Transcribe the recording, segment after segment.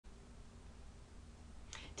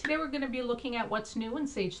Today we're going to be looking at what's new in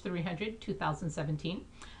Sage 300 2017.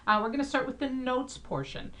 We're going to start with the notes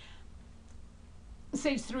portion.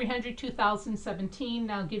 Sage 300 2017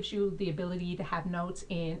 now gives you the ability to have notes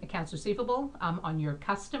in accounts receivable, on your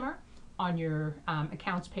customer, on your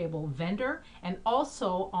accounts payable vendor, and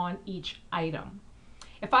also on each item.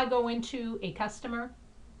 If I go into a customer,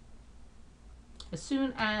 as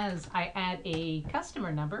soon as I add a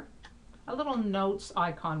customer number, a little notes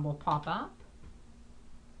icon will pop up.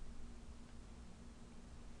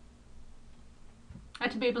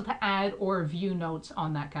 And to be able to add or view notes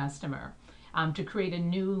on that customer. To create a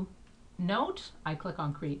new note, I click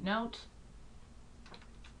on Create Note.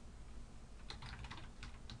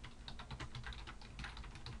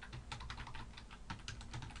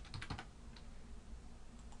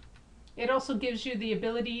 It also gives you the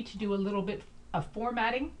ability to do a little bit of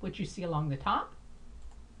formatting, which you see along the top.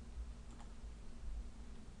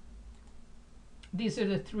 These are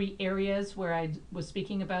the three areas where I was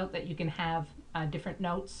speaking about that you can have different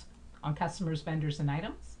notes on customers, vendors, and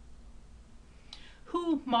items.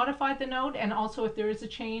 Who modified the note, and also if there is a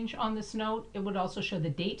change on this note, it would also show the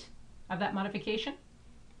date of that modification.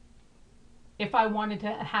 If I wanted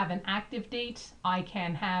to have an active date, I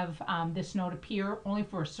can have this note appear only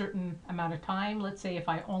for a certain amount of time. Let's say if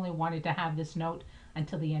I only wanted to have this note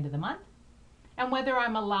until the end of the month, and whether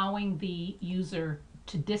I'm allowing the user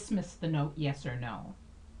to dismiss the note, yes or no.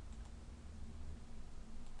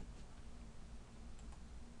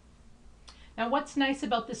 Now what's nice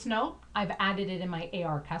about this note, I've added it in my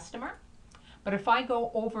AR customer, but if I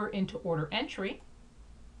go over into order entry,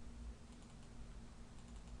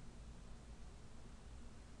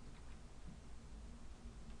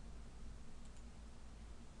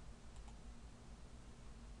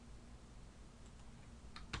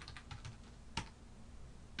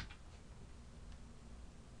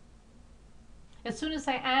 as soon as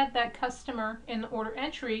I add that customer in the order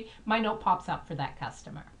entry, my note pops up for that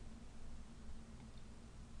customer.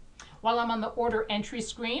 While I'm on the order entry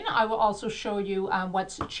screen, I will also show you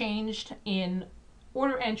what's changed in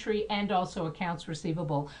order entry and also accounts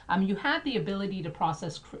receivable. You have the ability to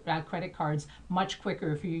process credit cards much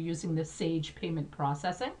quicker if you're using the Sage payment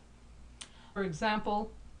processing. For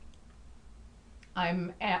example,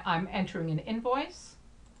 I'm entering an invoice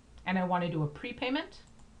and I want to do a prepayment.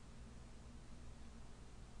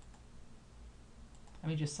 Let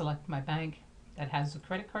me just select my bank that has the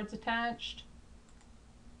credit cards attached.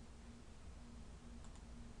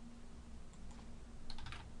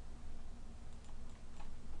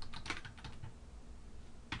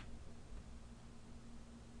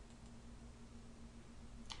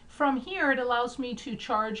 From here, it allows me to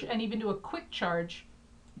charge and even do a quick charge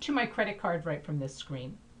to my credit card right from this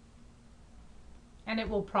screen. And it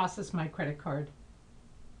will process my credit card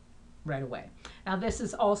right away. Now this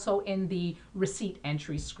is also in the receipt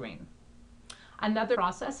entry screen. Another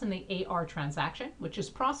process in the AR transaction, which is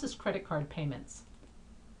process credit card payments.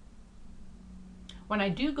 When I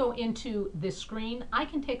do go into this screen, I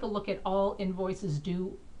can take a look at all invoices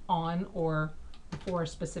due on or for a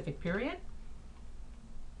specific period.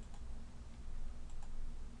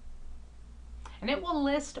 And it will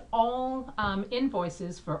list all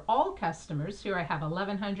invoices for all customers. Here I have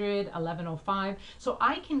 1100, 1105. So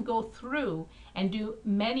I can go through and do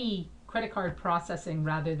many credit card processing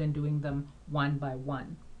rather than doing them one by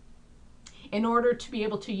one. In order to be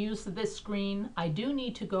able to use this screen, I do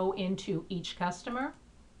need to go into each customer.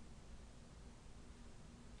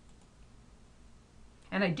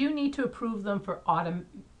 And I do need to approve them for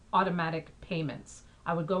automatic payments.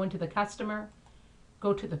 I would go into the customer,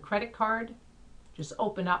 go to the credit card, just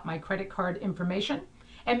open up my credit card information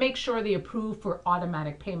and make sure the approve for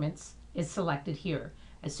automatic payments is selected here.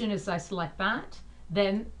 As soon as I select that,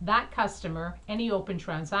 then that customer, any open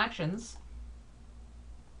transactions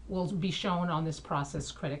will be shown on this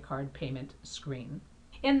process credit card payment screen.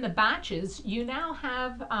 In the batches, you now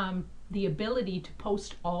have the ability to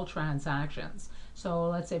post all transactions. So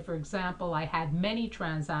let's say, for example, I had many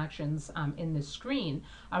transactions in this screen.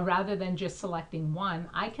 Rather than just selecting one,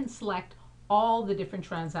 I can select all the different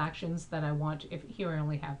transactions that I want. If here I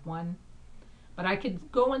only have one, but I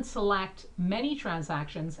could go and select many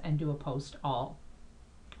transactions and do a post all.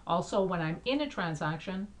 Also, when I'm in a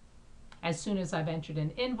transaction, as soon as I've entered an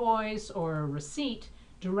invoice or a receipt,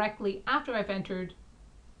 directly after I've entered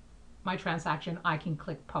my transaction, I can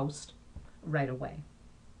click post right away.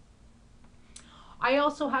 I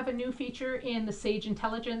also have a new feature in the Sage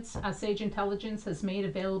Intelligence. Sage Intelligence has made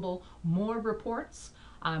available more reports.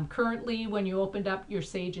 Currently, when you opened up your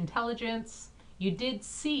Sage Intelligence, you did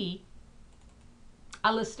see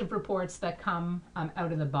a list of reports that come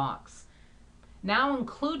out of the box. Now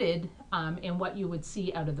included in what you would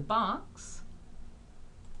see out of the box,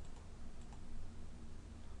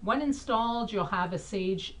 when installed, you'll have a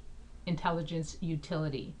Sage Intelligence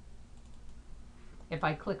utility. If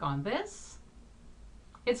I click on this,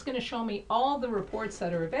 it's going to show me all the reports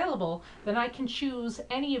that are available. Then I can choose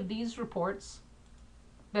any of these reports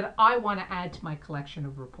that I want to add to my collection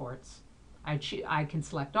of reports. I can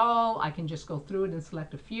select all, I can just go through it and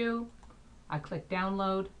select a few. I click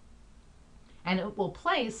download, and it will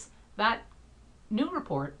place that new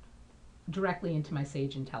report directly into my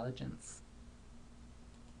Sage Intelligence.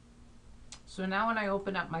 So now when I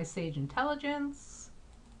open up my Sage Intelligence,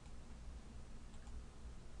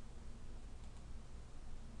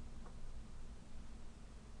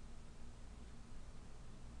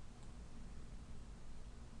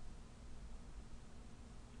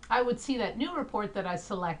 I would see that new report that I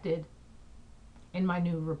selected in my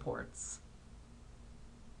new reports.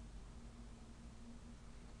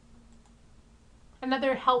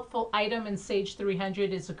 Another helpful item in Sage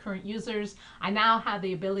 300 is the current users. I now have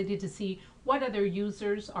the ability to see what other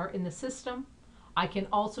users are in the system. I can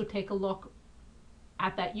also take a look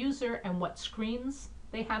at that user and what screens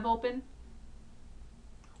they have open.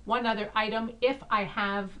 One other item, if I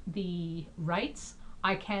have the rights,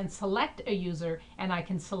 I can select a user and I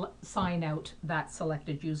can sign out that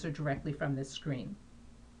selected user directly from this screen.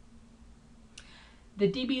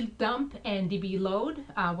 The DB dump and DB load,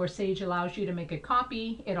 where Sage allows you to make a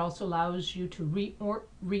copy. It also allows you to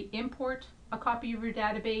re-import a copy of your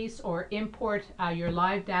database or import your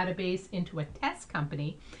live database into a test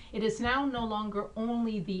company. It is now no longer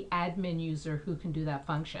only the admin user who can do that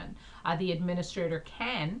function. The administrator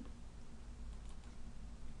can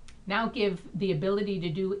now give the ability to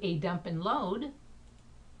do a dump and load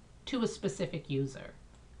to a specific user.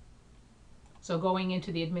 So going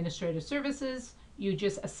into the administrative services, you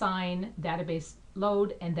just assign database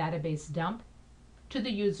load and database dump to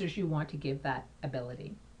the users you want to give that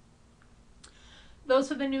ability.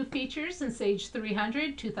 Those are the new features in Sage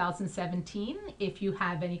 300 2017. If you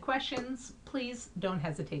have any questions, please don't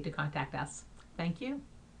hesitate to contact us. Thank you.